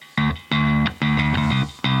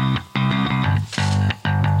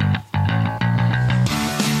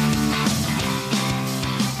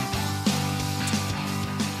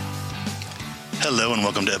Hello and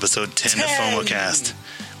welcome to episode 10 of FOMOcast.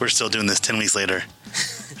 We're still doing this 10 weeks later.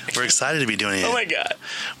 We're excited to be doing it. Oh my God.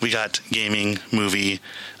 We got gaming, movie,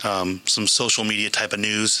 some social media type of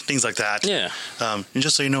news, things like that. Yeah. And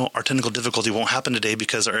just so you know, our technical difficulty won't happen today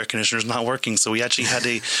because our air conditioner is not working. So we actually had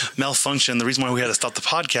a malfunction. The reason why we had to stop the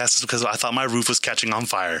podcast is because I thought my roof was catching on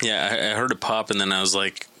fire. Yeah, I heard it pop, and then I was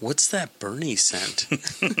like, what's that Bernie scent?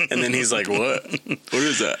 And then he's like, what? What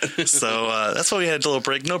is that? So that's why we had a little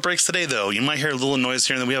break. No breaks today, though. You might hear a little noise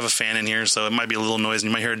here, and then we have a fan in here, so it might be a little noise, and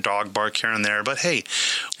you might hear a dog bark here and there. But hey,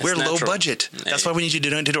 we're low budget. That's why we need you to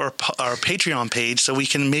donate to our Patreon page, so we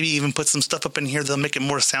can maybe even put some stuff up in here that'll make it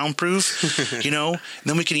more soundproof. You know, and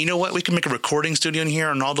then we can, you know what? We can make a recording studio in here,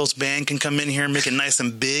 and Arnaldo's band can come in here and make it nice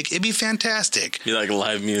and big. It'd be fantastic. Be like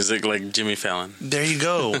live music, like Jimmy Fallon. There you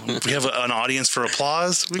go. We have an audience for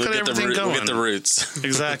applause. We got everything going. We'll get the roots.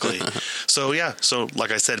 Exactly. So, yeah. So,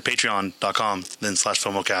 like I said, patreon.com, then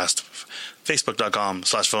 /FOMOcast,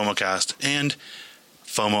 facebook.com/FOMOcast, and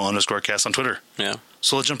FOMO_cast on Twitter. Yeah.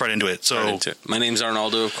 So let's jump right into it. My name's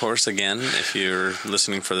Arnaldo, of course, again, if you're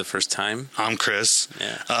listening for the first time. I'm Chris.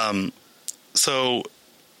 Yeah.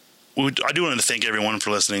 I do want to thank everyone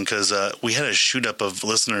for listening because we had a shoot up of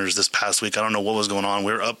listeners this past week. I don't know what was going on.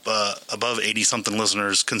 We were up above 80-something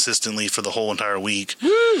listeners consistently for the whole entire week.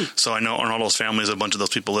 Woo! So I know Arnaldo's family is a bunch of those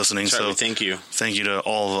people listening. So thank you. Thank you to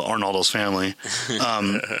all of Arnaldo's family.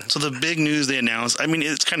 So the big news they announced, I mean,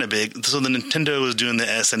 it's kind of big. So the Nintendo is doing the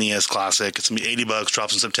SNES Classic. It's going to be $80,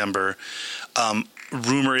 drops in September.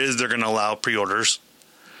 Rumor is they're going to allow pre-orders.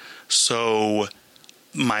 So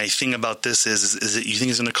my thing about this is it you think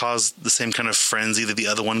it's going to cause the same kind of frenzy that the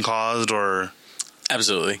other one caused, or?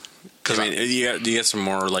 Absolutely. I mean, you get some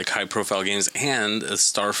more like high-profile games and a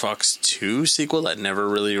Star Fox 2 sequel that never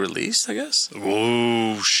really released, I guess.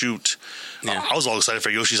 Oh, shoot. Yeah. I was all excited for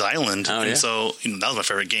Yoshi's Island. Oh, and so, that was my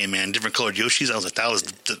favorite game, man. Different colored Yoshis. I was like, that was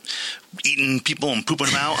eating people and pooping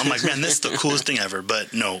them out. I'm like, man, this is the coolest thing ever.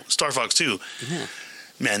 But no, Star Fox 2. Yeah.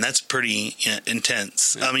 Man, that's pretty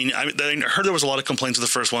intense. Yeah. I mean, I heard there was a lot of complaints with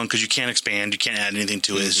the first one because you can't expand, you can't add anything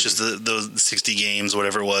to it. Mm-hmm. It's just those 60 games,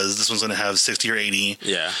 whatever it was. This one's going to have 60 or 80.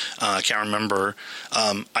 Yeah, I can't remember.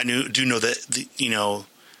 I do know that the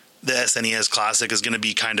SNES Classic is going to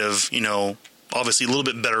be kind of obviously a little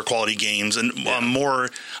bit better quality games and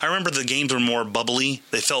more. I remember the games were more bubbly.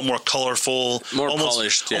 They felt more colorful, more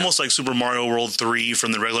polished, almost like Super Mario World 3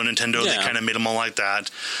 from the regular Nintendo. Yeah. They kind of made them all like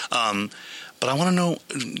that. But I want to know,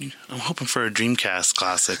 I'm hoping for a Dreamcast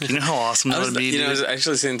Classic. You know how awesome that would be? I was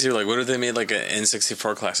actually saying, too, like, what if they made, like, an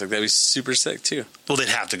N64 Classic? That'd be super sick, too. Well, they'd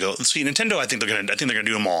have to go. See, Nintendo, I think they're going to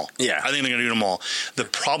do them all. Yeah. I think they're going to do them all. The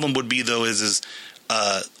problem would be, though, is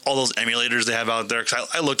all those emulators they have out there. Because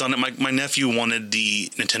I looked on it. My nephew wanted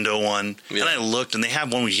the Nintendo one. Yeah. And I looked, and they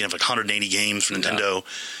have one where you can have, like, 180 games for Nintendo. Yeah.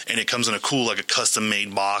 And it comes in a cool, like, a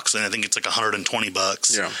custom-made box. And I think it's, like,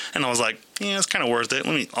 $120. Yeah. And I was like, yeah, it's kind of worth it.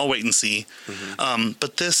 I'll wait and see. Mm-hmm.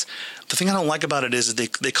 But the thing I don't like about it is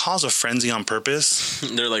that they cause a frenzy on purpose.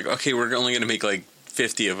 They're like, okay, we're only going to make like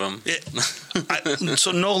 50 of them.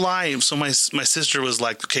 So no lie. So my sister was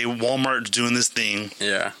like, okay, Walmart's doing this thing.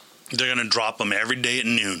 Yeah. They're going to drop them every day at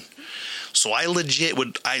noon. So I went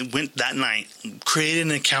that night, created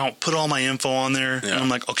an account, put all my info on there. Yeah. And I'm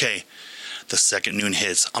like, okay, the second noon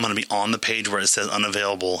hits, I'm going to be on the page where it says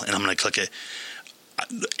unavailable. And I'm going to click it.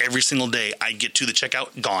 Every single day I get to the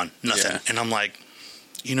checkout, gone, nothing. Yeah. And I'm like,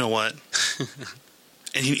 you know what?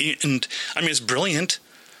 and I mean, it's brilliant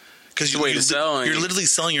because you're literally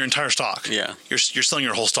selling your entire stock. Yeah. You're selling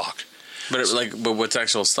your whole stock. But what's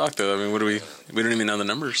actual stock though? I mean, we don't even know the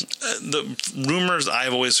numbers. The rumors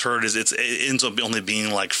I've always heard is it ends up only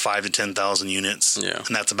being like 5,000 to 10,000 units. Yeah.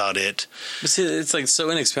 And that's about it. But see, it's like so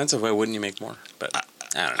inexpensive. Why wouldn't you make more? But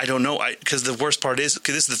I don't know. Because the worst part is,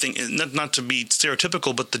 because this is the thing, not to be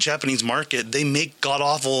stereotypical, but the Japanese market, they make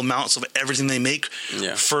god-awful amounts of everything they make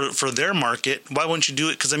for their market. Why wouldn't you do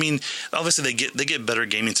it? Because, I mean, obviously they get better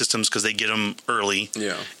gaming systems because they get them early.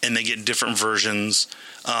 Yeah. And they get different versions.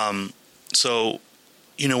 So,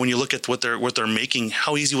 when you look at what they're making,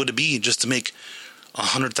 how easy would it be just to make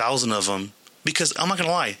 100,000 of them? Because I'm not going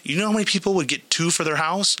to lie, you know how many people would get 2 for their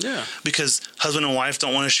house? Yeah. Because husband and wife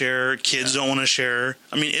don't want to share, kids don't want to share.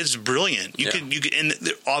 I mean, it's brilliant. You could, and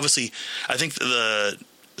obviously, I think the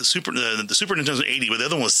Super Nintendo was 80, but the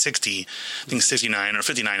other one was 60. I think 69 or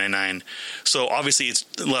 59.99. So obviously, it's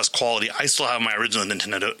less quality. I still have my original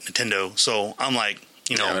Nintendo, so I'm like,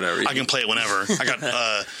 I can play it whenever. I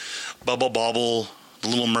got Bubble Bobble. the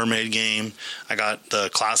Little Mermaid game. I got the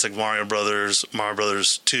classic Mario Brothers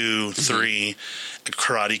 2, 3,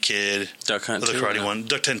 Karate Kid, Duck Hunt, the Karate one,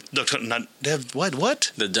 Duck Hunt. Not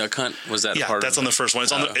what? The Duck Hunt, was that? Yeah, that's on the first one.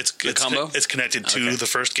 It's on the it's combo. It's connected to the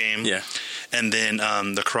first game. Yeah, and then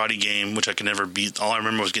the Karate game, which I could never beat. All I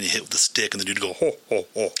remember was getting hit with the stick, and the dude go ho ho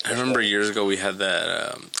ho. I remember years ago we had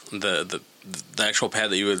that the actual pad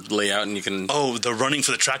that you would lay out and you can... Oh, the running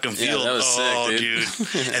for the track and field. Yeah, that was sick, dude.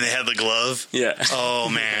 And they had the glove. Yeah. Oh,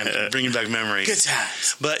 man. Bringing back memories. Good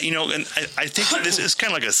times. But, and I think this is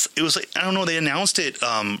kind of like it was like, I don't know, they announced it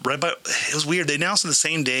right by, it was weird. They announced it the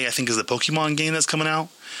same day, I think, as the Pokemon game that's coming out.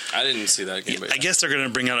 I didn't see that game. I guess they're going to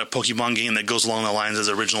bring out a Pokemon game that goes along the lines as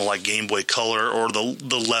original, like Game Boy Color or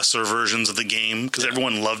the lesser versions of the game because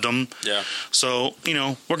everyone loved them. Yeah. So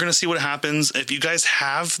we're going to see what happens. If you guys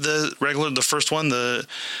have the first one, the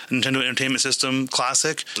Nintendo Entertainment System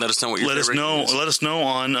Classic, let us know what your favorite game is. Let us know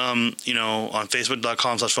on on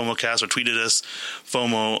Facebook.com/FOMOcast or tweet at us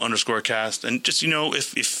FOMO_cast, and just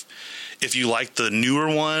if you like the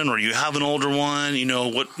newer one or you have an older one,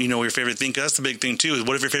 what your favorite thing. 'Cause that's the big thing too. Is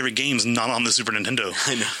what if your favorite game's not on the Super Nintendo?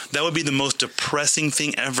 I know that would be the most depressing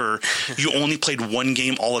thing ever. You only played one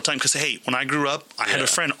game all the time. Because hey, when I grew up, I had a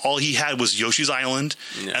friend. All he had was Yoshi's Island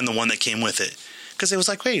and the one that came with it. Because it was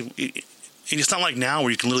like, wait, it's not like now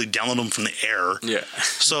where you can literally download them from the air. Yeah.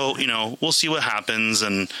 So we'll see what happens,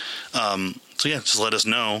 and just let us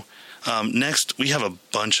know. Next, we have a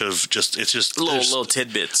bunch of it's little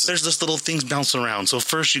tidbits. There's just little things bouncing around. So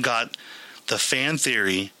first, you got the fan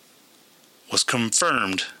theory was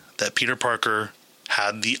confirmed that Peter Parker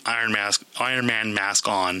had the Iron Man mask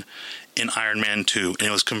on in Iron Man 2, and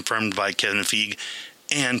it was confirmed by Kevin Feige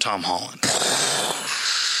and Tom Holland.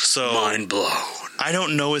 So mind blown. I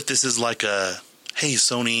don't know if this is like a hey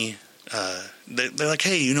Sony. They're like,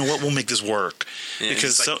 hey, you know what? We'll make this work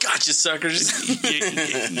because like, gotcha, suckers.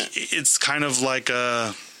 It's kind of like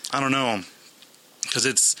I don't know, because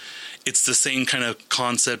it's the same kind of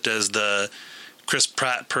concept as the Chris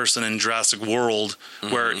Pratt person in Jurassic World,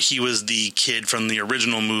 where he was the kid from the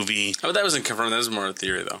original movie. Oh, that wasn't confirmed. That was more a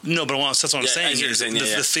theory, though. No, but that's what I'm saying.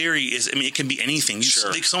 The theory is, it can be anything.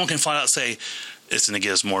 Sure. Someone can flat out say it's going to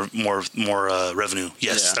give us more revenue.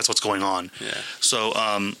 Yes, that's what's going on. Yeah. So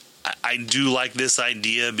I do like this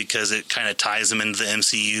idea because it kind of ties them into the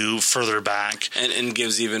MCU further back, and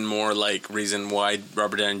gives even more reason why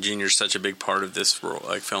Robert Downey Jr. is such a big part of this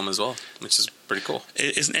film as well, which is pretty cool.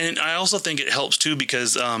 And I also think it helps too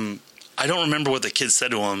because I don't remember what the kid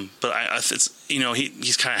said to him, but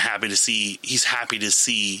he's kind of happy to see. He's happy to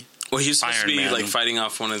see. Well, he was supposed to be fighting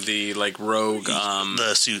off one of the rogue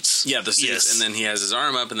the suits. Yeah, the suits, yes. And then he has his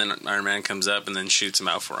arm up, and then Iron Man comes up and then shoots him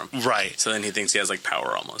out for him. Right. So then he thinks he has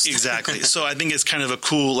power almost. Exactly. So I think it's kind of a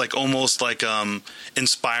cool, almost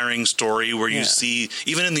inspiring story where you see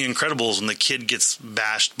even in The Incredibles when the kid gets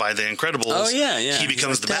bashed by the Incredibles. Oh yeah, he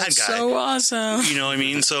becomes the bad guy. So awesome. You know what I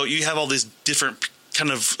mean? So you have all these different kind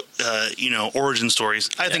of origin stories.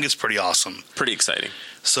 I think it's pretty awesome. Pretty exciting.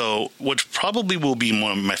 So, which probably will be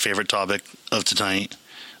one of my favorite topic of tonight.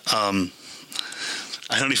 I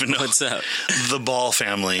don't even know. What's that? The Ball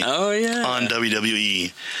family. Oh yeah. On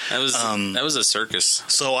WWE. That was a circus.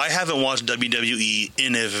 So I haven't watched WWE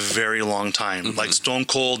in a very long time. Mm-hmm. Stone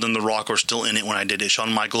Cold and The Rock were still in it when I did it.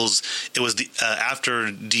 Shawn Michaels. It was the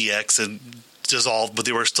after DX had dissolved, but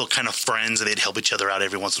they were still kind of friends and they'd help each other out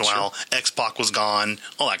every once in a while. X-Pac was gone.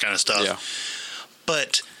 All that kind of stuff. Yeah.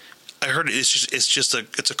 But I heard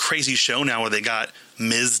it's a crazy show now where they got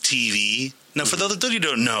Miz TV. Now, for those of you who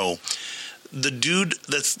don't know, the dude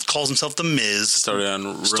that calls himself the Miz started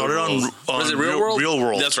on was it Real World? Real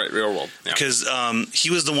World. That's right, Real World. Because he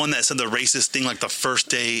was the one that said the racist thing the first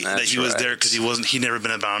day that he was there because he'd never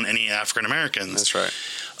been around any African Americans. That's right.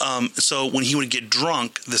 So when he would get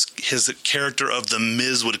drunk, his character of the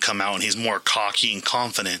Miz would come out and he's more cocky and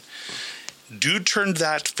confident. Dude turned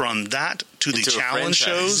that from that to the challenge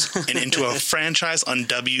shows and into a franchise on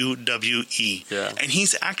WWE. Yeah. And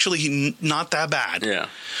he's actually not that bad. Yeah.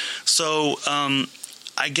 So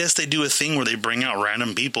I guess they do a thing where they bring out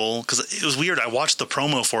random people. Because it was weird. I watched the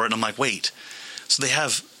promo for it and I'm like, wait. So they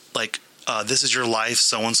have This Is Your Life,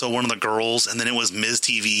 so-and-so, one of the girls. And then it was Miz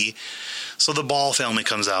TV. So the Ball family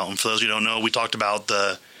comes out. And for those who don't know, we talked about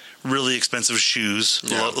the really expensive shoes.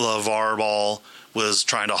 Yeah. LeVar Ball was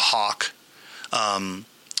trying to hawk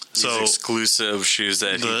So exclusive shoes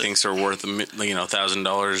that he thinks are worth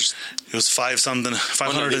 $1,000. It was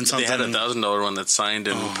 500 and something. They had $1,000 one that's signed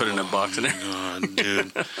and put in a box in there. God,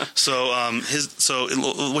 dude. So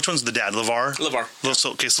which one's the dad? LeVar. LeVar.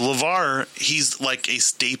 So LeVar, he's like a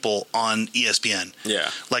staple on ESPN.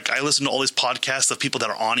 Yeah. Like I listen to all these podcasts of people that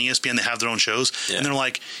are on ESPN that have their own shows, and they're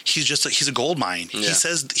like, he's a gold mine. Yeah. He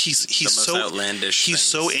says he's so outlandish. He's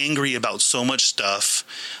so angry about so much stuff.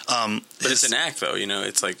 But it's an act, though.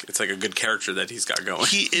 It's like a good character that he's got going.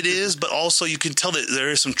 It is, but also you can tell that there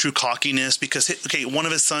is some true cockiness because one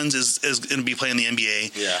of his sons is going to be playing the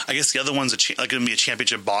NBA. Yeah. I guess the other one's going to be a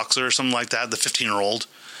championship boxer or something like that. The 15-year-old.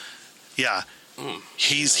 Yeah.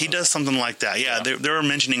 He does something like that. Yeah. They were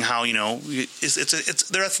mentioning how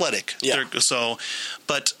they're athletic. Yeah.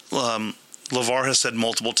 But LeVar has said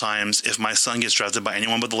multiple times, if my son gets drafted by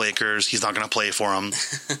anyone but the Lakers, he's not going to play for him.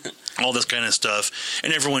 All this kind of stuff.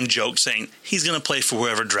 And everyone joked saying he's going to play for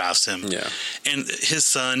whoever drafts him. Yeah. And his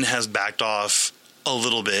son has backed off a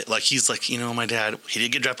little bit. Like he's like, my dad, he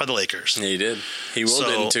did get drafted by the Lakers. Yeah, he did. He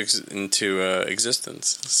willed it into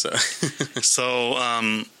existence. So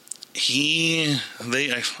I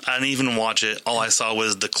didn't even watch it. All I saw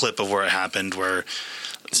was the clip of where it happened where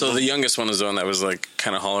So the youngest one was the one that was like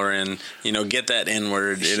kind of hollering, get that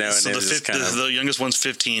N-word, and so the youngest one's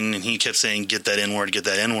 15, and he kept saying, "Get that N-word, get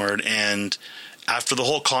that N-word." And after the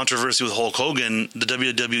whole controversy with Hulk Hogan, the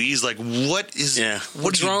WWE's like,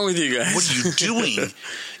 "What's wrong with you guys? What are you doing?"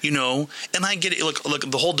 And I get it. Look,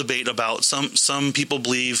 the whole debate about some people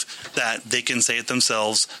believe that they can say it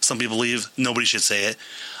themselves. Some people believe nobody should say it.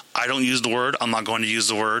 I don't use the word. I'm not going to use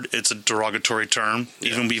the word. It's a derogatory term.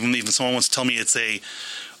 Yeah. Even someone wants to tell me it's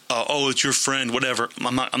it's your friend, whatever.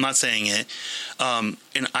 I'm not saying it. And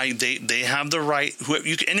they have the right.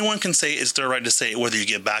 Anyone can say it's their right to say it. Whether you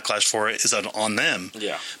get backlash for it is on them.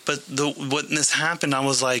 Yeah. But when this happened, I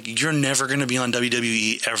was like, you're never going to be on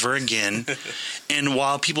WWE ever again. And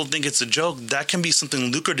while people think it's a joke, that can be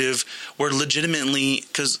something lucrative. Where legitimately,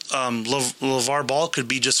 because LeVar Ball could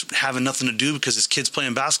be just having nothing to do because his kid's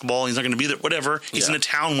playing basketball. He's not going to be there. Whatever. He's in a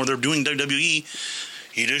town where they're doing WWE.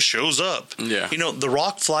 He just shows up. Yeah. The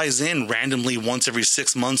Rock flies in randomly once every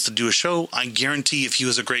 6 months to do a show. I guarantee if he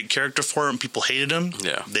was a great character for it and people hated him,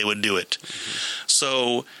 they would do it. Mm-hmm.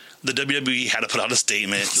 So the WWE had to put out a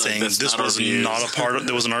statement saying this was not a part of,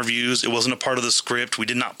 that wasn't our views. It wasn't a part of the script. We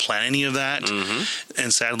did not plan any of that. Mm-hmm.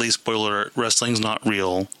 And sadly, spoiler alert, wrestling's not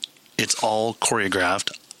real. It's all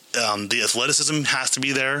choreographed. The athleticism has to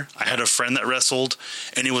be there. I had a friend that wrestled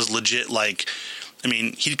and it was legit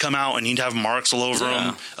he'd come out and he'd have marks all over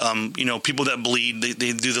him. People that bleed,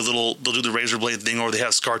 they do they'll do the razor blade thing, or they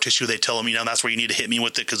have scar tissue. They tell them, that's where you need to hit me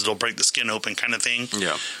with it because it'll break the skin open, kind of thing.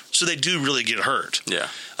 Yeah. So they do really get hurt. Yeah.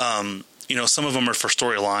 Some of them are for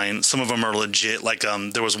storyline. Some of them are legit. Like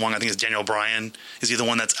there was one, I think it's Daniel Bryan. Is he the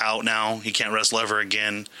one that's out now? He can't wrestle ever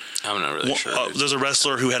again. I'm not really sure. There's a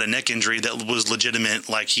wrestler who had a neck injury that was legitimate.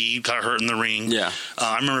 Like he got hurt in the ring. Yeah.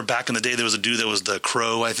 I remember back in the day there was a dude that was the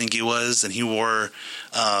Crow, I think he was, and he wore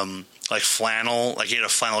like flannel. Like he had a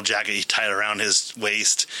flannel jacket he tied around his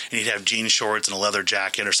waist, and he'd have jean shorts and a leather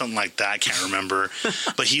jacket or something like that. I can't remember.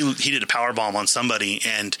 But he did a power bomb on somebody,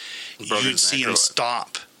 and you'd see him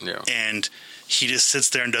stop. Yeah. And he just sits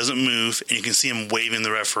there and doesn't move, and you can see him waving the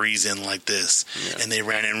referees in like this. Yeah. And they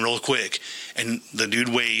ran in real quick, and the dude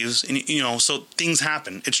waves, and so things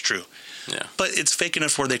happen. It's true. Yeah. But it's fake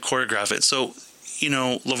enough where they choreograph it. So,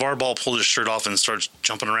 LeVar Ball pulled his shirt off and starts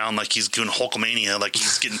jumping around like he's doing Hulkamania, like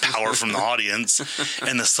he's getting power from the audience,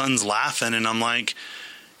 and the son's laughing, and I'm like,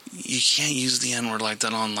 you can't use the N-word like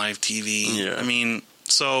that on live TV. Yeah.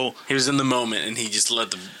 So he was in the moment, and he just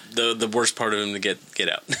let the worst part of him to get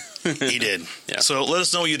out. He did. Yeah. So let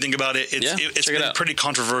us know what you think about it. It's been pretty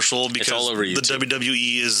controversial because it's all over the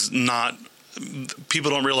WWE is not.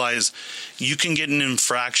 People don't realize you can get an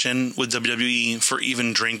infraction with WWE for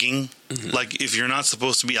even drinking. Mm-hmm. Like if you're not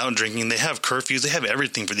supposed to be out drinking, they have curfews. They have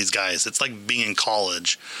everything for these guys. It's like being in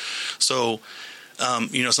college. So,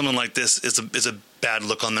 someone like this is a bad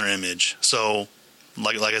look on their image. So.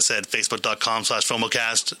 Like I said,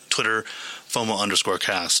 Facebook.com/FOMOcast, Twitter,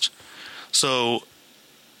 FOMO_cast. So,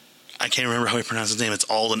 I can't remember how he pronounced his name. It's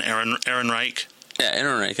Alden Ehrenreich. Yeah,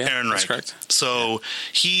 Ehrenreich. Yeah, Ehrenreich. That's correct. So,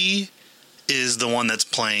 he is the one that's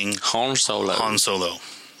playing Han Solo.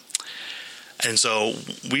 And so,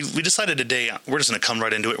 we decided today, we're just going to come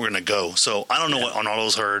right into it. We're going to go. So, I don't know what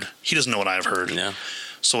Arnaldo's heard. He doesn't know what I've heard. Yeah.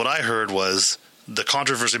 So, what I heard was the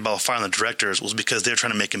controversy about firing the directors was because they're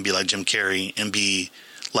trying to make him be like Jim Carrey and be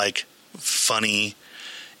like funny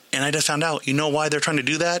And I just found out, you know why they're trying to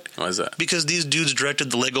do that? Why is that? Because these dudes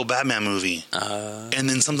directed the Lego Batman movie. And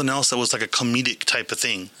then something else that was like a comedic type of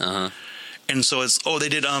thing. And so it's, they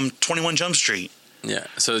did 21 Jump Street. Yeah,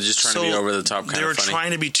 so just trying to be over the top kind of funny. They were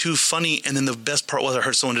trying to be too funny, and then the best part was I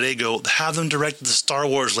heard someone today go, have them direct the Star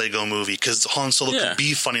Wars Lego movie, because Han Solo could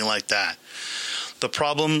be funny like that. The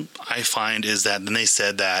problem I find is that then they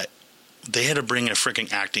said that they had to bring a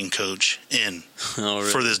freaking acting coach in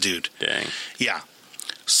for this dude. Dang. Yeah.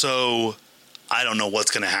 So I don't know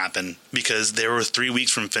what's going to happen, because they were 3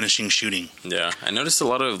 weeks from finishing shooting. Yeah, I noticed a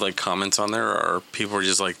lot of like comments on there, or people were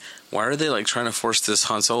just like, why are they like trying to force this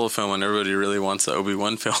Han Solo film when everybody really wants the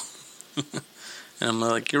Obi-Wan film? And I'm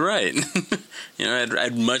like, you're right. You know,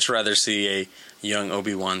 I'd much rather see a young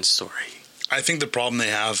Obi-Wan story. I think the problem they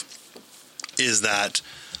have is that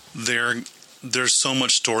there's so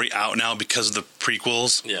much story out now because of the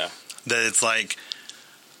prequels. Yeah. That it's like,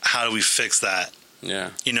 how do we fix that?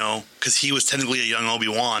 Yeah. You know, because he was technically a young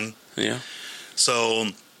Obi-Wan. Yeah. So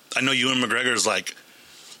I know Ewan McGregor's like,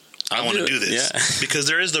 I want to do this. Yeah. Because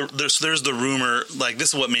there's the rumor, like,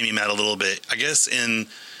 this is what made me mad a little bit. I guess in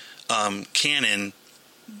canon,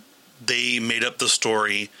 they made up the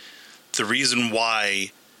story. The reason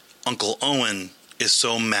why Uncle Owen is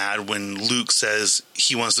so mad when Luke says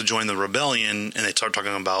he wants to join the rebellion and they start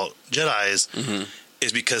talking about Jedis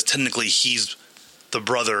is because technically he's the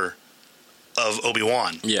brother of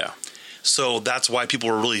Obi-Wan. Yeah. So that's why people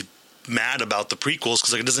were really mad about the prequels,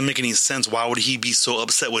 because like, it doesn't make any sense. Why would he be so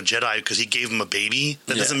upset with Jedi because he gave him a baby?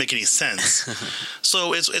 That doesn't make any sense.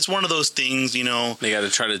 So it's one of those things, you know. They got to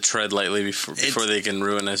try to tread lightly before they can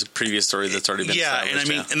ruin a previous story that's already been established. And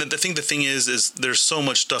I mean, and the thing is there's so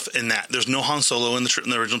much stuff in that. There's no Han Solo in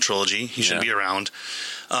the original trilogy. He shouldn't be around.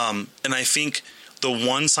 And I think the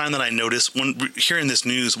one sign that I noticed when hearing this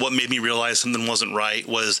news, what made me realize something wasn't right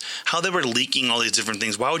was how they were leaking all these different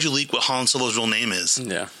things. Why would you leak what Han Solo's real name is?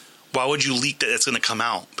 Yeah. Why would you leak that it's going to come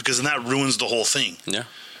out? Because then that ruins the whole thing. Yeah.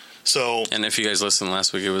 So, and if you guys listened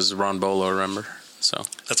last week, it was Ron Bolo, remember? So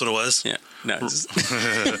that's what it was? Yeah. No,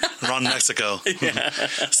 Ron Mexico. Yeah.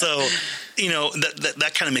 So, you know,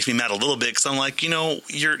 that kind of makes me mad a little bit, because I'm like, you know,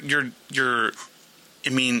 you're I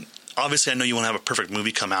mean, obviously I know you want to have a perfect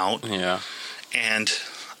movie come out. Yeah. And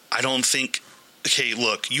I don't think, okay,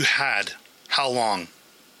 look, you had how long?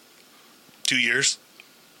 2 years?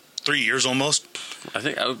 3 years almost? I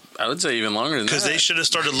think I would say even longer than that. Because they should have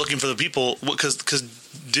started looking for the people. Because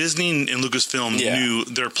Disney and Lucasfilm knew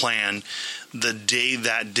their plan the day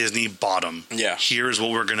that Disney bought them. Yeah. Here's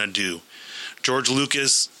what we're going to do. George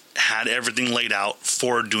Lucas had everything laid out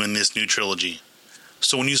for doing this new trilogy.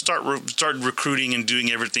 So when you start recruiting and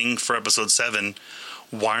doing everything for Episode 7,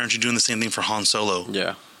 why aren't you doing the same thing for Han Solo?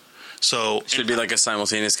 Yeah. So it should be like a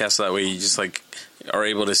simultaneous cast, so that way you just like are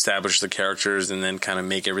able to establish the characters and then kind of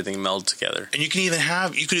make everything meld together. And you can even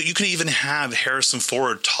have you could even have Harrison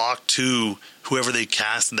Ford talk to whoever they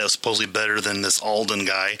cast that was supposedly better than this Alden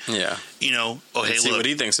guy. Yeah. You know, see what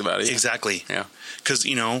he thinks about it. Exactly. Yeah. Because,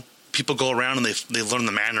 you know, people go around and they learn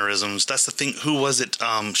the mannerisms. That's the thing. Who was it?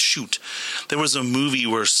 Shoot. There was a movie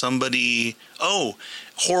where somebody... Oh,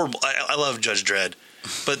 horrible. I love Judge Dredd.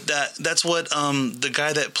 But that's what the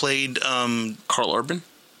guy that played... Carl Urban?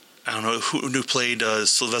 I don't know. Who played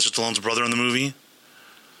Sylvester Stallone's brother in the movie?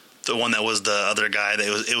 The one that was the other guy.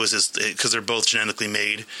 That it was his... Because they're both genetically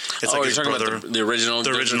made. It's like his brother. About the original?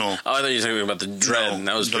 The original. Oh, I thought you were talking about the Dredd. No,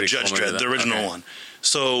 that was pretty Judge Dredd, the original one.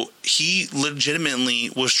 So he legitimately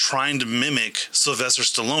was trying to mimic Sylvester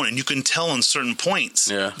Stallone, and you can tell in certain points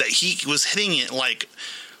that he was hitting it like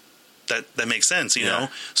that makes sense, you know.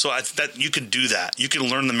 So that you could do that. You can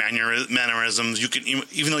learn the mannerisms. You can,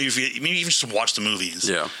 even though maybe even just watch the movies.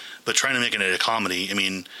 Yeah. But trying to make it a comedy, I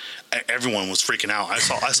mean, everyone was freaking out. I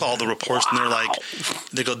saw all the reports, and they're like,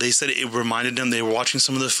 they said it reminded them. They were watching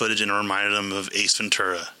some of the footage, and it reminded them of Ace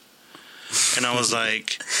Ventura. And I was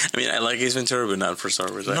like... I mean, I like Ace Ventura, but not for Star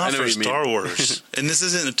Wars. Not for Star Wars. And this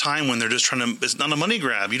isn't a time when they're just trying to... It's not a money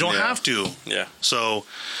grab. You don't have to. Yeah. So,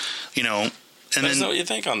 you know... And let us know what you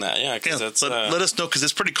think on that. Yeah, because that's... let us know, because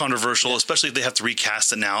it's pretty controversial, especially if they have to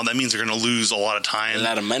recast it now. That means they're going to lose a lot of time. A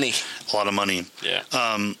lot of money. Yeah.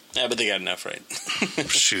 Yeah, but they got enough, right?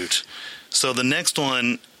 Shoot. So the next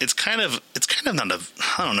one, it's kind of not a...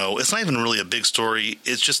 I don't know. It's not even really a big story.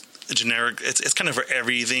 It's just a generic... It's kind of for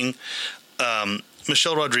everything.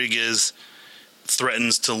 Michelle Rodriguez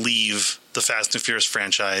threatens to leave the Fast and Furious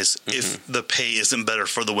franchise if the pay isn't better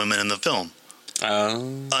for the women in the film.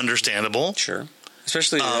 Understandable. Sure.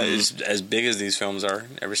 Especially as big as these films are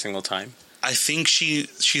every single time. I think she's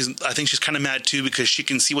kind of mad too because she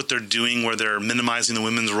can see what they're doing where they're minimizing the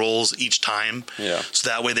women's roles each time. Yeah. So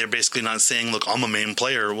that way they're basically not saying, "Look, I'm a main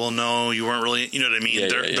player." Well, no, you weren't really. You know what I mean?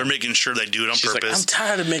 They're making sure they do it on purpose. Like, I'm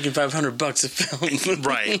tired of making $500 a film.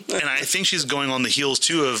 Right. And I think she's going on the heels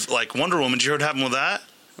too of like Wonder Woman. Did you hear what happened with that?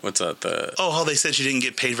 What's that? How they said she didn't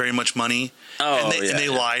get paid very much money. Oh, and they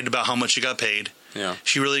lied about how much she got paid. Yeah.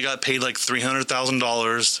 She really got paid like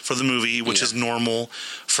 $300,000 for the movie, which is normal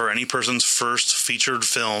for any person's first featured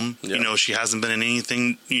film. Yeah. You know, she hasn't been in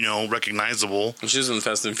anything, recognizable. She was in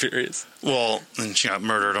Fast and Furious. Well, and she got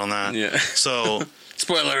murdered on that. Yeah. So,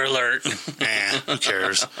 spoiler alert. Who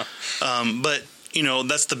cares? But,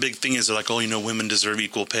 that's the big thing is they're like, women deserve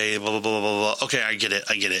equal pay, blah, blah, blah, blah, blah. Okay, I get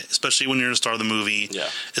it. Especially when you're the star of the movie. Yeah.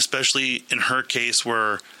 Especially in her case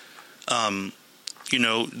where,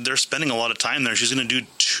 they're spending a lot of time there. She's going to do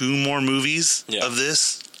 2 more movies of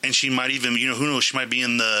this, and she might even, who knows, she might be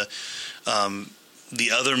in the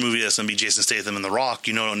other movie that's going to be Jason Statham and The Rock.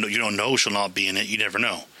 You don't know she'll not be in it. You never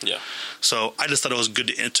know. Yeah. So I just thought it was good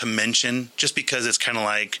to mention, just because it's kind of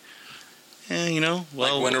like, well,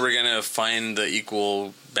 like when are we going to find the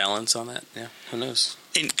equal balance on that? Yeah, who knows?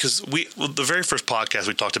 Because the very first podcast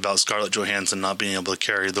we talked about Scarlett Johansson not being able to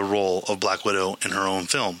carry the role of Black Widow in her own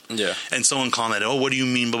film. Yeah. And someone commented, what do you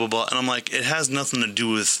mean, blah, blah, blah. And I'm like, it has nothing to do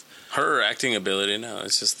with her acting ability. No,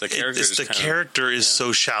 it's just the character. The character is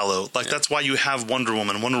so shallow. Like, that's why you have Wonder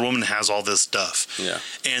Woman. Wonder Woman has all this stuff. Yeah.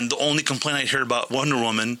 And the only complaint I heard about Wonder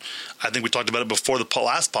Woman, I think we talked about it before the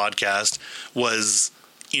last podcast, was,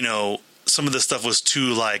 some of the stuff was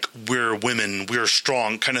too like, we're women, we're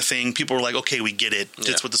strong kind of thing. People were like, okay, we get it.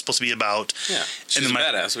 That's what it's supposed to be about. Yeah. She's a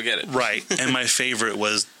badass. We get it. Right. And my favorite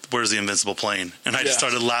was, where's the invincible plane? And I just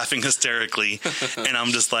started laughing hysterically. And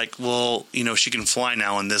I'm just like, well, she can fly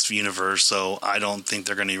now in this universe, so I don't think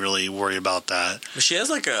they're going to really worry about that. But she has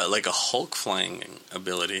like a Hulk flying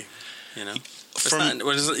ability,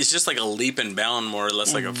 It's just like a leap and bound, more or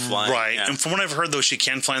less, like a flying. Right. Yeah. And from what I've heard, though, she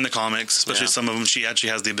can fly in the comics, especially some of them. She actually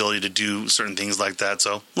has the ability to do certain things like that.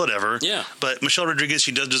 So whatever. Yeah. But Michelle Rodriguez,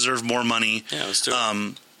 she does deserve more money. Yeah, let's do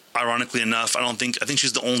it. Ironically enough, I think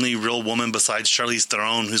she's the only real woman besides Charlize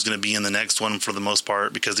Theron who's going to be in the next one for the most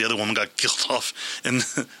part, because the other woman got killed off in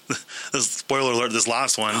spoiler alert, this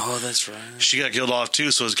last one. Oh, that's right. She got killed off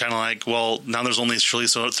too, so it's kind of like, well, now there's only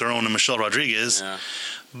Charlize Theron and Michelle Rodriguez. Yeah.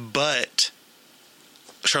 But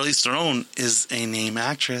Charlize Theron is a name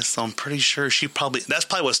actress, so I'm pretty sure that's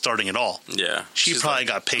probably what's starting it all. Yeah. She's probably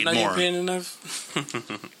got paid more. Not paying enough.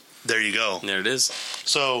 There you go. There it is.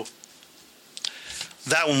 So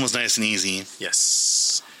that one was nice and easy.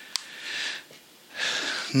 Yes.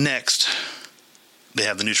 Next, they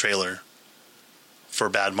have the new trailer for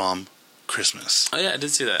Bad Mom Christmas. Oh, yeah, I did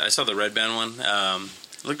see that. I saw the Red Band one.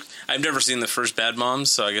 Look, I've never seen the first Bad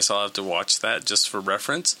Moms, so I guess I'll have to watch that just for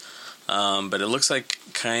reference. But it looks like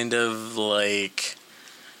kind of like...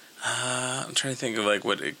 I'm trying to think of like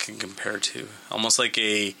what it can compare to. Almost like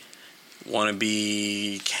a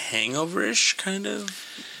wannabe Hangover-ish kind of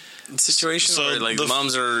situation, so where like the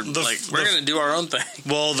moms are like, we're going to do our own thing.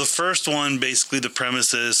 Well, the first one, basically the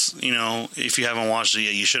premise is, if you haven't watched it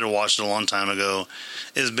yet, you should have watched it a long time ago,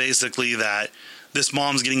 is basically that this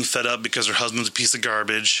mom's getting fed up because her husband's a piece of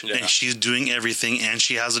garbage, and she's doing everything, and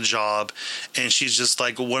she has a job, and she's just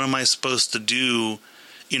like, what am I supposed to do?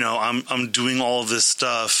 I'm doing all of this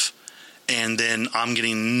stuff, and then I'm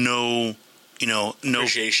getting no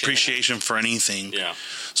appreciation for anything. Yeah.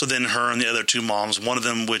 So then her and the other 2 moms, one of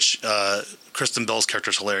them, which Kristen Bell's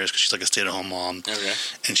character is hilarious because she's like a stay-at-home mom. Okay.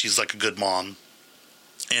 And she's like a good mom.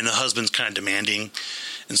 And the husband's kind of demanding.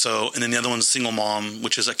 And then the other one's a single mom,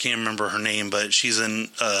 which is, I can't remember her name, but she's in,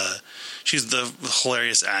 she's the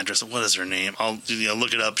hilarious actress. What is her name? I'll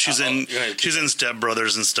look it up. She's in Step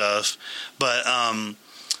Brothers and stuff. But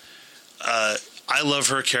I love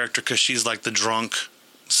her character because she's like the drunk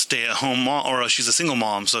stay-at-home mom, or she's a single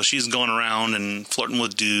mom, so she's going around and flirting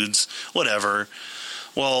with dudes, whatever.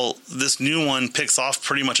 Well, this new one picks off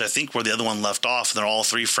pretty much, I think, where the other one left off. They're all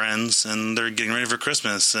 3 friends, and they're getting ready for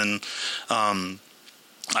Christmas. And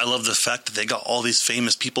I love the fact that they got all these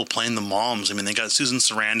famous people playing the moms. I mean, they got Susan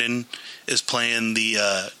Sarandon is playing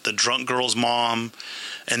the drunk girl's mom,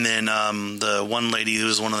 and then the one lady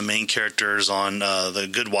who's one of the main characters on The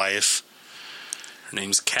Good Wife. Her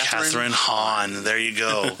name's Catherine Hahn. There you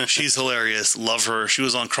go. She's hilarious. Love her. She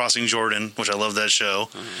was on Crossing Jordan, which I love that show.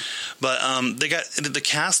 Mm-hmm. But they got the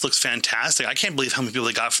cast looks fantastic. I can't believe how many people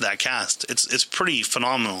they got for that cast. It's pretty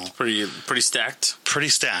phenomenal. Pretty stacked. Pretty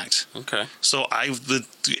stacked. Okay. So I would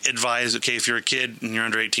advise, if you're a kid and you're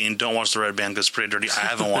under 18, don't watch the Red Band because it's pretty dirty. I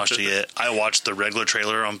haven't watched it yet. I watched the regular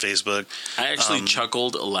trailer on Facebook. I actually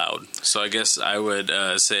chuckled aloud. So I guess I would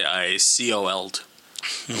say I COL'd.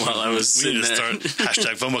 While I was sitting there.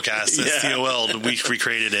 Hashtag FOMOcast. It's COL'd. We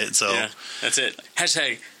recreated it. So yeah, that's it.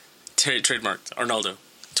 Hashtag trademarked Arnaldo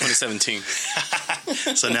 2017.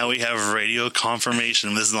 So now we have radio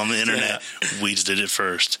confirmation. This is on the internet. Yeah. We just did it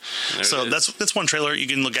first. So that's one trailer you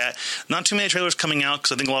can look at. Not too many trailers coming out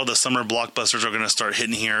because I think a lot of the summer blockbusters are going to start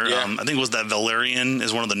hitting here. Yeah. I think it was that Valerian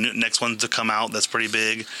is one of the next ones to come out. That's pretty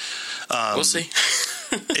big. We'll see.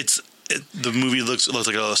 The movie looks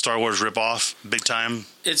like a Star Wars ripoff, big time.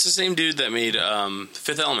 It's the same dude that made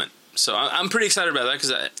Fifth Element, so I'm pretty excited about that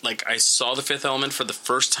because I saw the Fifth Element for the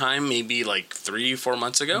first time maybe like 3-4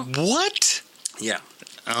 months ago. What? Yeah.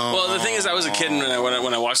 Oh. Well, the thing is, I was a kid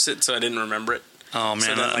when I watched it, so I didn't remember it. Oh man, so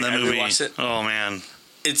then, that I movie! rewatched it. Oh man,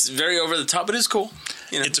 it's very over the top, but it's cool.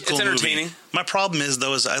 It's a cool entertaining. Movie. My problem is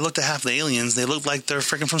I looked at half the aliens. They look like they're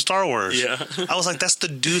freaking from Star Wars. Yeah. I was like, that's the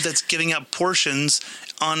dude that's giving out portions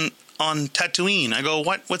on Tatooine. I go,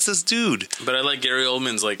 what's this dude? But I like Gary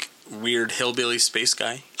Oldman's like weird hillbilly space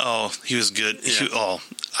guy. Oh, he was good. Yeah.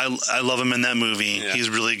 I love him in that movie. Yeah. He's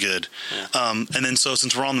really good. Yeah. And then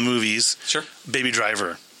since we're on the movies, sure. Baby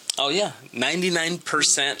Driver. Oh yeah,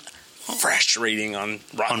 99% fresh rating on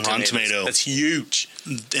Rotten Tomatoes. That's huge.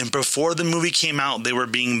 And before the movie came out, they were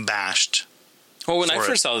being bashed. Well, when I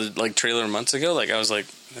first saw the trailer months ago, I was like,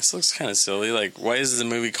 this looks kind of silly. Why is the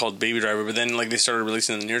movie called Baby Driver? But then they started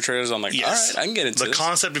releasing the newer trailers. I'm like, yes. All right, I can get into the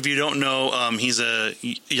concept. If you don't know, he's a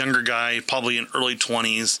younger guy, probably in early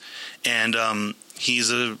 20s, and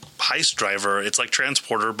he's a heist driver. It's like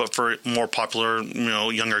Transporter, but for more popular,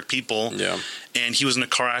 younger people. Yeah. And he was in a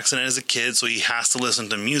car accident as a kid, so he has to listen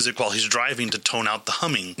to music while he's driving to tone out the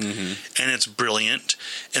humming. Mm-hmm. And it's brilliant.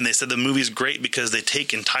 And they said the movie's great because they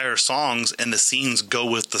take entire songs and the scenes go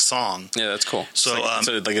with the song. Yeah, that's cool. So,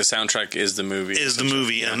 so a soundtrack is the movie.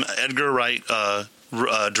 Yeah. And Edgar Wright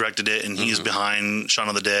directed it, and he's behind Shaun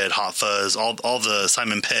of the Dead, Hot Fuzz, all the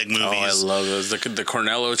Simon Pegg movies. Oh, I love those. The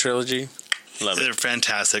Cornello trilogy. Love it. They're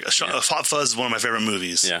fantastic. Hot Fuzz is one of my favorite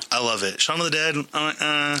movies. Yeah. I love it. Shaun of the Dead.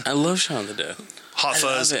 I love Shaun of the Dead. Hot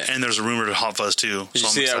Fuzz, and there's a rumor to Hot Fuzz too. Did you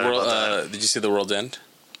see Did you see The World's End?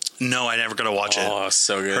 No, I never got to watch it. Oh,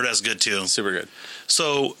 so good. Heard that's good too. Super good.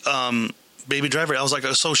 So, Baby Driver, I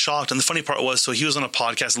was so shocked. And the funny part was, he was on a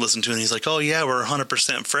podcast to listen to, and he's like, oh yeah, we're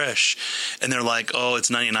 100% fresh. And they're like, oh, it's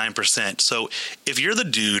 99%. So if you're the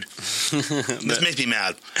dude, this makes me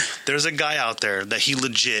mad. There's a guy out there that he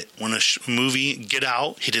legit, when a movie, Get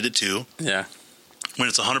Out, he did it too. Yeah. When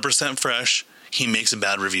it's 100% fresh, he makes a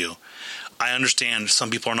bad review. I understand some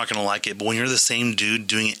people are not going to like it, but when you're the same dude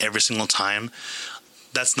doing it every single time,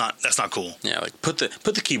 that's not cool. Yeah, put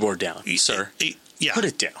the keyboard down, sir. Yeah. Put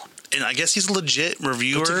it down. And I guess he's a legit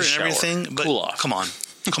reviewer and everything, but cool off. Come on,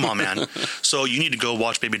 man. So you need to go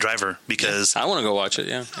watch Baby Driver because I want to go watch it.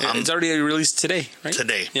 Yeah, it's already released today, right?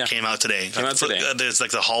 Today, came out today. It's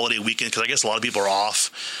like the holiday weekend because I guess a lot of people are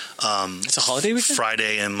off. It's a holiday weekend.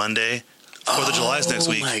 Friday and Monday. 4th of July is next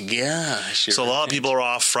week. Oh my gosh! So a lot of people are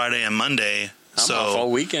off Friday and Monday. I'm off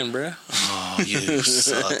all weekend, bro. Oh, you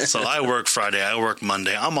suck. So I work Friday. I work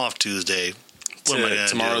Monday. I'm off Tuesday.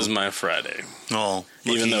 Tomorrow's my Friday. Oh,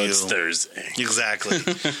 even though it's Thursday. Exactly.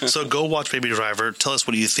 So go watch Baby Driver. Tell us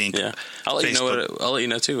what you think. Yeah, I'll let you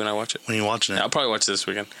know too when I watch it. When you watching it, I'll probably watch it this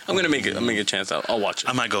weekend. I'm gonna make a chance. I'll watch it.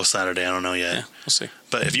 I might go Saturday. I don't know yet. Yeah, we'll see.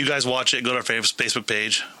 But if you guys watch it, go to our Facebook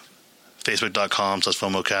page,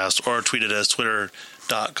 facebook.com/FOMOcast, or tweet it as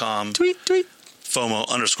twitter.com. Tweet.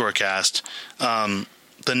 FOMO_cast.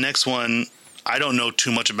 The next one, I don't know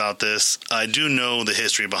too much about this. I do know the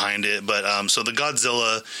history behind it, but so the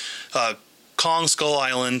Godzilla, Kong Skull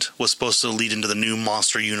Island was supposed to lead into the new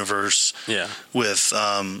monster universe. Yeah, with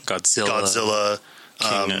Godzilla,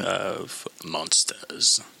 King of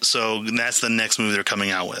Monsters. So that's the next movie they're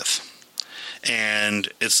coming out with. And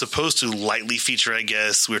it's supposed to lightly feature, I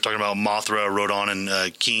guess. We were talking about Mothra, Rodan, and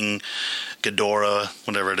King Ghidorah,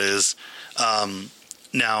 whatever it is.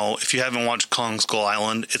 Now, if you haven't watched Kong Skull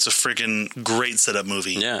Island, it's a freaking great setup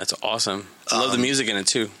movie. Yeah, it's awesome. I love the music in it,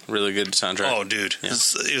 too. Really good soundtrack. Oh, dude. Yeah.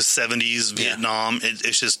 It was 70s, Vietnam.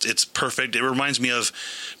 It's perfect. It reminds me of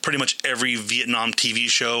pretty much every Vietnam TV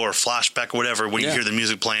show or flashback or whatever when you hear the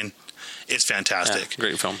music playing. It's fantastic. Yeah,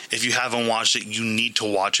 great film. If you haven't watched it, you need to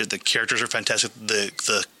watch it. The characters are fantastic.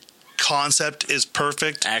 The concept is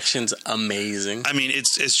perfect. Action's amazing. I mean,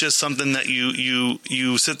 it's just something that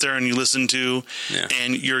you sit there and you listen to,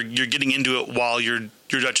 and you're getting into it while you're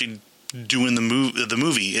actually doing the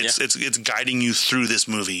movie. It's guiding you through this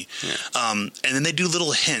movie. And then they do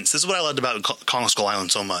little hints. This is what I loved about Kong Skull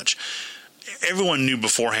Island so much. Everyone knew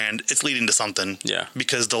beforehand it's leading to something. Yeah.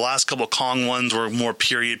 Because the last couple of Kong ones were more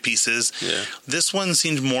period pieces. Yeah. This one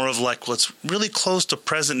seems more of like what's really close to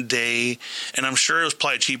present day, and I'm sure it was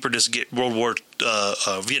probably cheaper to just get World War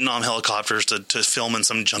Vietnam helicopters to film in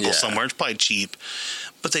some jungle somewhere. It's probably cheap.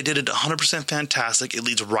 But they did it 100% fantastic. It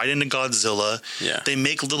leads right into Godzilla. Yeah. They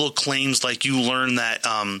make little claims like you learn that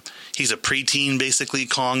he's a preteen, basically,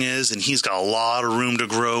 Kong is, and he's got a lot of room to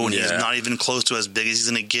grow, and he's not even close to as big as he's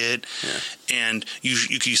going to get. Yeah. And you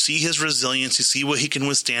see his resilience. You see what he can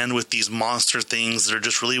withstand with these monster things that are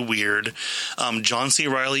just really weird. John C.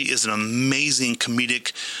 Reilly is an amazing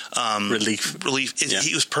comedic relief.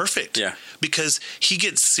 He was perfect. Yeah. Because he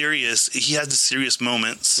gets serious. He has the serious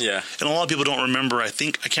moments. Yeah. And a lot of people don't remember, I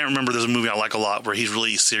can't remember. There's a movie I like a lot where he's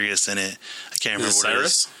really serious in it. I can't remember what it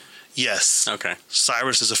is. Yes. Okay.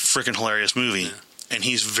 Cyrus is a freaking hilarious movie, and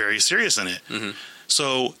he's very serious in it. Mm-hmm.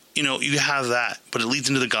 So, you have that, but it leads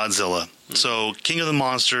into the Godzilla. Mm-hmm. So, King of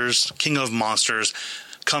Monsters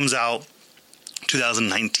comes out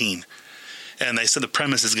 2019. And they said the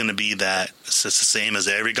premise is going to be that it's the same as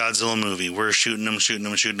every Godzilla movie. We're shooting him. He's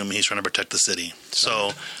trying to protect the city.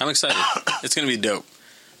 So I'm excited. It's going to be dope.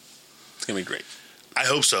 It's going to be great. I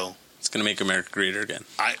hope so. It's going to make America greater again.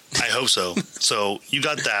 I hope so. So you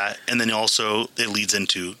got that, and then also it leads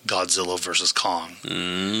into Godzilla versus Kong.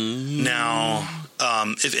 Mm. Now,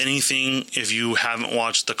 if anything, if you haven't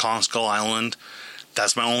watched the Kong Skull Island,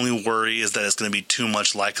 that's my only worry is that it's going to be too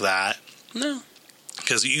much like that. No.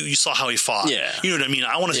 Because you saw how he fought. Yeah. You know what I mean?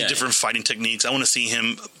 I want to see different fighting techniques. I want to see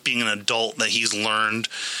him being an adult that he's learned.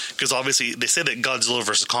 Because obviously, they say that Godzilla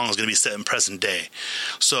vs. Kong is going to be set in present day.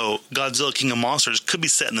 So, Godzilla King of Monsters could be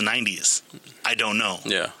set in the 90s. I don't know.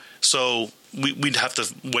 Yeah. So, we'd have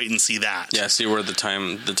to wait and see that. Yeah, see where the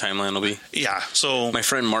timeline will be. Yeah. So my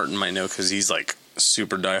friend Martin might know because he's like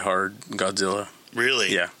super diehard Godzilla.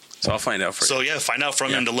 Really? Yeah. So I'll find out for you. So yeah, find out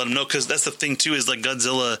from him to let him know, because that's the thing too, is like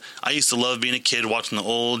Godzilla. I used to love being a kid watching the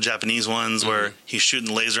old Japanese ones where he's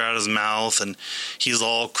shooting laser out of his mouth and he's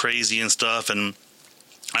all crazy and stuff. And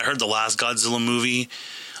I heard the last Godzilla movie,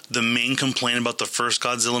 the main complaint about the first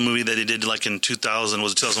Godzilla movie that he did like in 2000,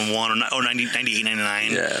 was it 2001 or 98,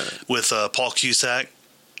 99 with Paul Cusack.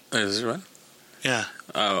 Is it right? Yeah.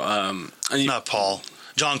 Oh, not Paul.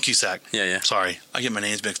 John Cusack. Yeah. Sorry, I get my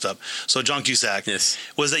names mixed up. So John Cusack. Yes.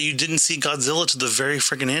 Was that you didn't see Godzilla to the very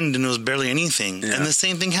freaking end, and it was barely anything. Yeah. And the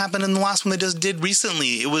same thing happened in the last one they just did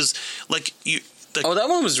recently. It was like that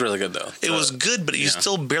one was really good though. It was good, but you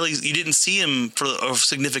still you didn't see him for a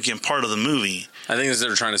significant part of the movie. I think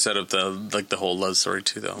they're trying to set up the whole love story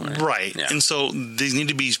too, though. Right. Yeah. And so these need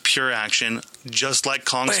to be pure action, just like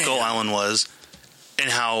Kong Skull Island was,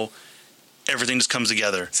 and how everything just comes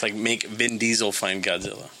together. It's like make Vin Diesel find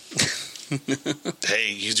Godzilla.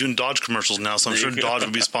 Hey, he's doing Dodge commercials now, so I'm sure Dodge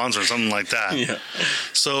would be sponsoring something like that. Yeah.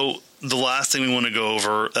 So the last thing we want to go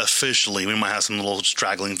over officially, we might have some little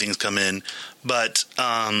straggling things come in, but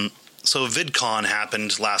so VidCon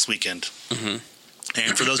happened last weekend. Mm-hmm.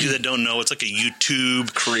 And for those of you that don't know, it's like a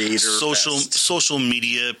YouTube creator social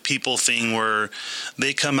media people thing where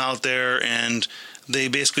they come out there and they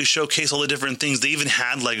basically showcase all the different things. They even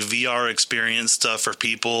had like VR experience stuff for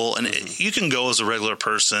people, and you can go as a regular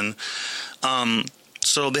person.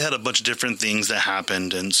 So they had a bunch of different things that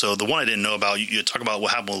happened, and so the one I didn't know about, you talk about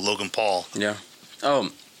what happened with Logan Paul. Yeah.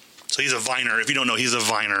 Oh. So he's a Viner. If you don't know, he's a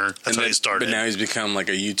Viner. That's how he started. But now he's become like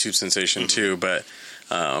a YouTube sensation too. But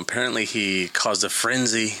apparently he caused a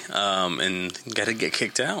frenzy and got to get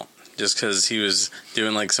kicked out just because he was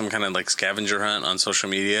doing like some kind of like scavenger hunt on social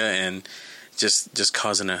media and just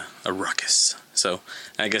causing a ruckus. So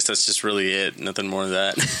I guess that's just really it. Nothing more than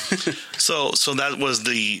that. So that was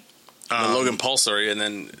the Logan Paul story. And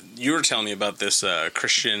then you were telling me about this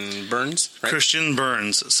Christian Burns, right? Christian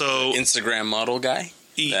Burns. So Instagram model guy?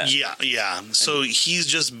 Yeah. So he's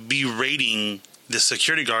just berating the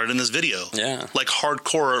security guard in this video. Yeah. Like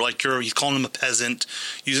hardcore, like he's calling him a peasant,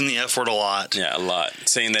 using the F word a lot. Yeah, a lot.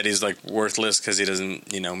 Saying that he's like worthless because he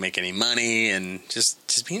doesn't, make any money, and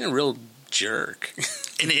just being a real jerk.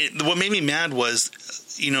 And what made me mad was,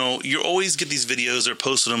 you always get these videos that are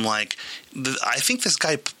posted. I'm like, I think this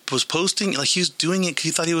guy was posting, like, he was doing it because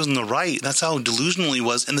he thought he was in the right. That's how delusional he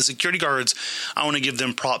was. And the security guards, I want to give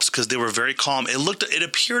them props because they were very calm. It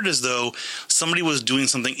appeared as though somebody was doing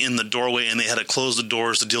something in the doorway and they had to close the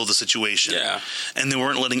doors to deal with the situation. Yeah. And they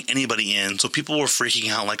weren't letting anybody in. So people were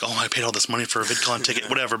freaking out, like, oh, I paid all this money for a VidCon ticket,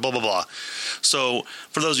 whatever, blah, blah, blah. So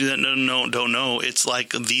for those of you that don't know, it's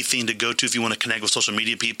like the thing to go to if you want to connect with social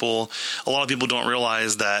media people. A lot of people don't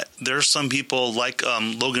realize that there's some people like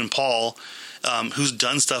Logan Paul, who's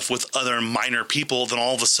done stuff with other minor people, then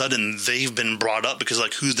all of a sudden they've been brought up because,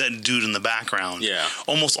 like, who's that dude in the background? Yeah.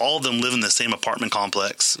 Almost all of them live in the same apartment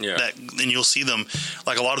complex. Yeah. And you'll see them,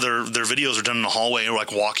 like, a lot of their videos are done in the hallway or,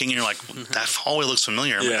 like, walking, and you're like, that hallway looks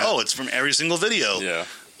familiar. I'm like, oh, it's from every single video. Yeah.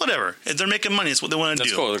 Whatever. They're making money. It's what they want to do.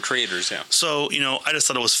 That's cool. They're creators, yeah. So, I just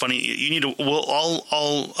thought it was funny. You need to.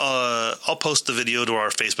 I'll post the video to our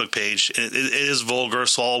Facebook page. It is vulgar,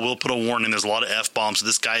 so we'll put a warning. There's a lot of F-bombs.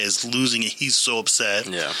 This guy is losing it. He's so upset.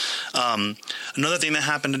 Yeah. Another thing that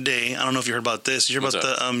happened today. I don't know if you heard about this. You heard about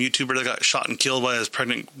the YouTuber that got shot and killed by his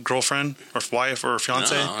pregnant girlfriend or wife or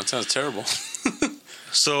fiance? No, that sounds terrible.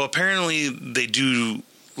 So apparently they do.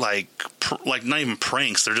 Like not even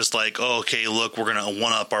pranks. They're just like, oh, okay, look, we're gonna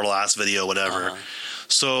one up our last video, whatever.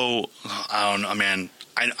 So I don't know, man.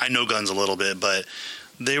 I know guns a little bit, but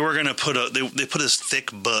they were gonna put they put this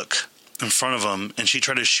thick book in front of them, and she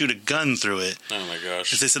tried to shoot a gun through it. Oh my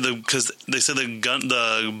gosh! They said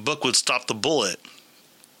the book would stop the bullet,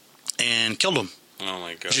 and killed him. Oh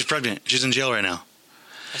my gosh! She's pregnant. She's in jail right now.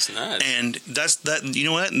 That's nuts. And that's that. You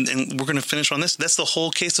know what? And we're going to finish on this. That's the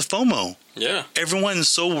whole case of FOMO. Yeah. Everyone's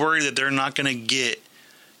so worried that they're not going to get,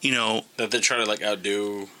 that they're trying to like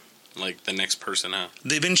outdo like the next person out.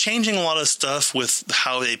 They've been changing a lot of stuff with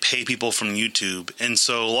how they pay people from YouTube. And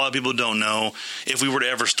so a lot of people don't know, if we were to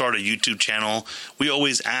ever start a YouTube channel, we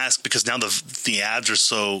always ask, because now the ads are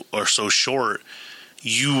so short,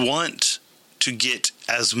 you want to get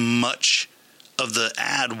as much of the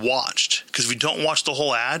ad watched, because if you don't watch the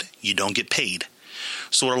whole ad, you don't get paid.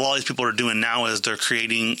 So what a lot of these people are doing now is they're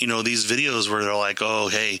creating, these videos where they're like, oh,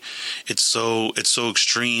 hey, it's so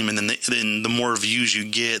extreme, and then the more views you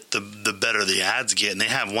get, the better the ads get. And they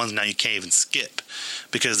have ones now you can't even skip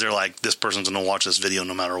because they're like, this person's going to watch this video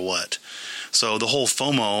no matter what. So the whole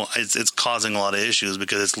FOMO, it's causing a lot of issues,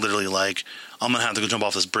 because it's literally like, I'm going to have to go jump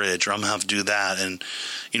off this bridge, or I'm going to have to do that. And,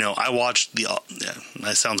 I watched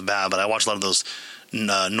that sounds bad, but I watched a lot of those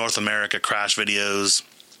North America crash videos.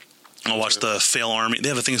 I watched the Fail Army. They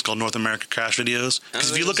have a thing called North America Crash Videos. Because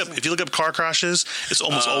if you look up car crashes, it's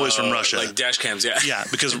almost always from Russia. Like dash cams, yeah. Yeah,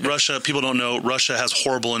 because Russia, people don't know, Russia has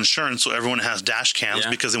horrible insurance, so everyone has dash cams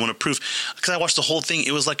because they want to prove. Because I watched the whole thing.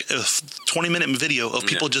 It was like a 20-minute video of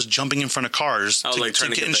people just jumping in front of cars to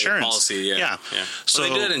get insurance. Policy, yeah. So they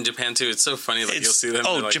do it in Japan too. It's so funny. Like, you'll see them.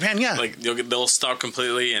 Oh, like, Japan, yeah. Like they'll stop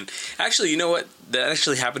completely. And actually, you know what? That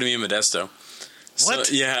actually happened to me in Modesto. What?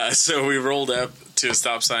 So we rolled up to a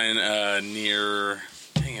stop sign near,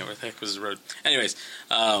 dang it, where the heck was the road? Anyways,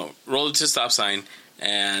 rolled up to a stop sign,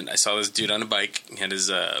 and I saw this dude on a bike. He had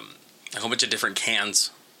his a whole bunch of different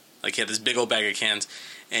cans. Like, he had this big old bag of cans.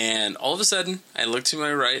 And all of a sudden, I look to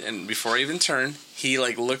my right, and before I even turn, he,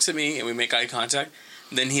 like, looks at me, and we make eye contact.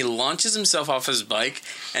 Then he launches himself off his bike,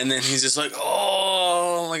 and then he's just like,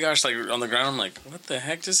 oh my gosh, like on the ground. I'm like, what the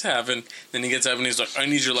heck just happened? Then he gets up and he's like, I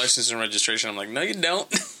need your license and registration. I'm like, no, you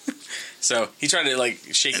don't. So he tried to like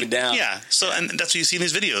shake me down. Yeah. So, and that's what you see in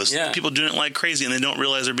these videos. Yeah. People doing it like crazy, and they don't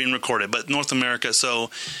realize they're being recorded. But North America, so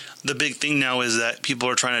the big thing now is that people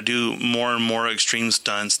are trying to do more and more extreme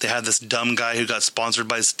stunts. They had this dumb guy who got sponsored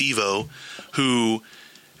by Steve-O, who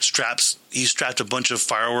he strapped a bunch of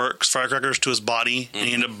firecrackers to his body, and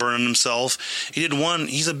he ended up burning himself. He did one.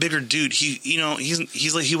 He's a bigger dude. He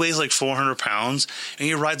weighs like 400 pounds, and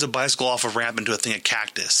he rides a bicycle off a ramp into a thing of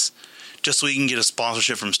cactus, just so he can get a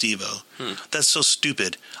sponsorship from Steve-O. That's so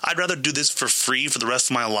stupid. I'd rather do this for free for the rest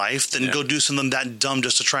of my life than go do something that dumb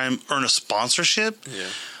just to try and earn a sponsorship. Yeah.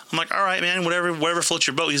 I'm like, all right, man, whatever floats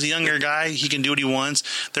your boat. He's a younger guy. He can do what he wants.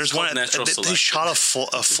 There's one. They shot a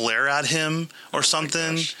flare at him or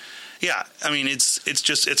something. Yeah, I mean, it's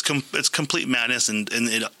complete madness and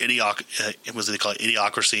what do they call it?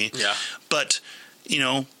 Idiocracy. Yeah. But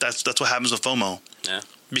that's what happens with FOMO. Yeah.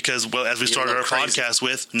 Because as we started our podcast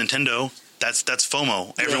with Nintendo, that's FOMO.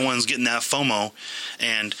 Yeah. Everyone's getting that FOMO,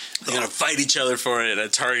 and they're gonna fight each other for it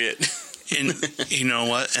at Target. And you know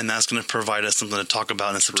what? And that's going to provide us something to talk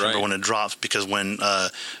about in September when it drops. Because when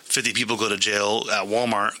 50 people go to jail at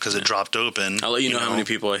Walmart because it dropped open, I'll let you know how many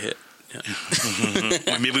people I hit. Yeah.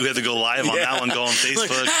 Maybe we have to go live on that one. Go on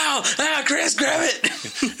Facebook. Like, Chris, grab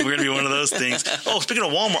it. We're going to be one of those things. Oh, speaking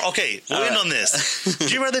of Walmart, okay, we'll end on this.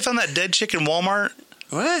 Did you remember they found that dead chick in Walmart?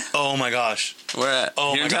 What? Oh my gosh. Where at?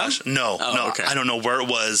 Oh Here my in town? gosh. No. Okay. I don't know where it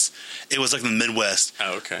was. It was like in the Midwest.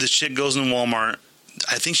 Oh, okay. The chick goes in Walmart.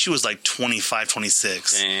 I think she was like 25,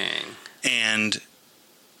 26. Dang. And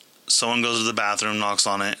someone goes to the bathroom, knocks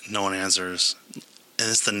on it. No one answers. And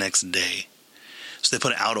it's the next day. So they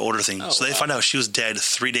put an out-of-order thing. So they find out she was dead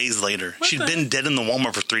 3 days later. She'd been dead in the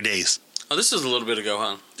Walmart for 3 days. Oh, this was a little bit ago,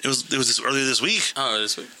 huh? It was earlier this week. Oh,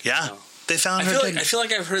 this week? Yeah. Oh. They found her dead. I feel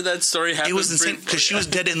like I've heard that story happen. It was insane because she was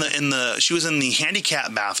dead in the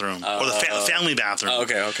handicap bathroom or the family bathroom. Oh,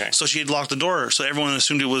 okay. So she had locked the door, so everyone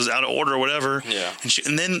assumed it was out of order or whatever. Yeah.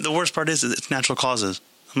 And then the worst part is it's natural causes.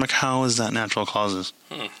 I'm like, how is that natural causes?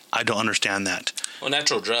 I don't understand that. Well,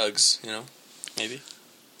 natural drugs, maybe.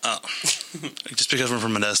 Just because we're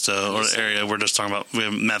from Modesto or the area, we're just talking about we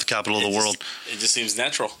have meth capital of the world. It just seems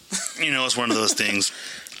natural. It's one of those things.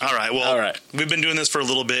 All right. We've been doing this for a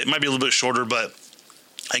little bit. It might be a little bit shorter, but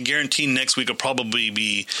I guarantee next week will probably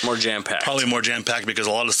be more jam-packed. Probably more jam-packed because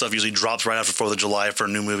a lot of stuff usually drops right after 4th of July for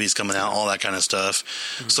new movies coming out, all that kind of stuff.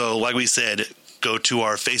 Mm-hmm. So like we said, go to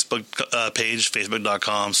our Facebook page,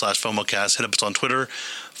 facebook.com/FOMOcast. Hit us on Twitter,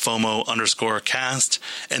 FOMO_cast.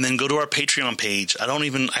 And then go to our Patreon page. I haven't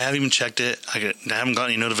even checked it. I haven't got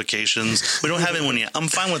any notifications. We don't have anyone yet. I'm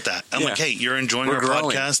fine with that. I'm like, hey, you're enjoying our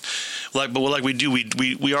podcast. But like we do,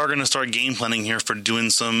 we are going to start game planning here for doing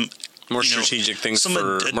some more strategic things, some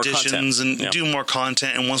for additions more and do more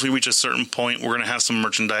content. And once we reach a certain point, we're going to have some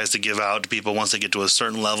merchandise to give out to people once they get to a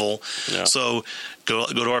certain level. Yeah. So go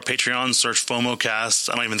to our Patreon, search FOMOcast.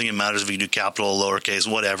 I don't even think it matters if you do capital, lowercase,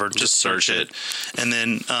 whatever. Just search it. And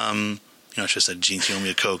then, I should have said, Gene, you owe me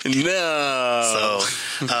a Coke. No.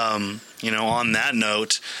 So, on that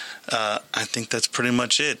note, I think that's pretty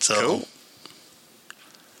much it. So. Cool.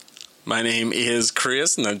 My name is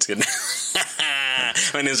Chris. No, I'm just kidding.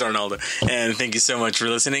 My name is Arnaldo. And thank you so much for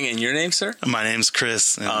listening. And your name, sir? My name's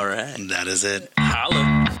Chris. All right. That is it.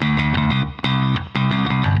 Holla.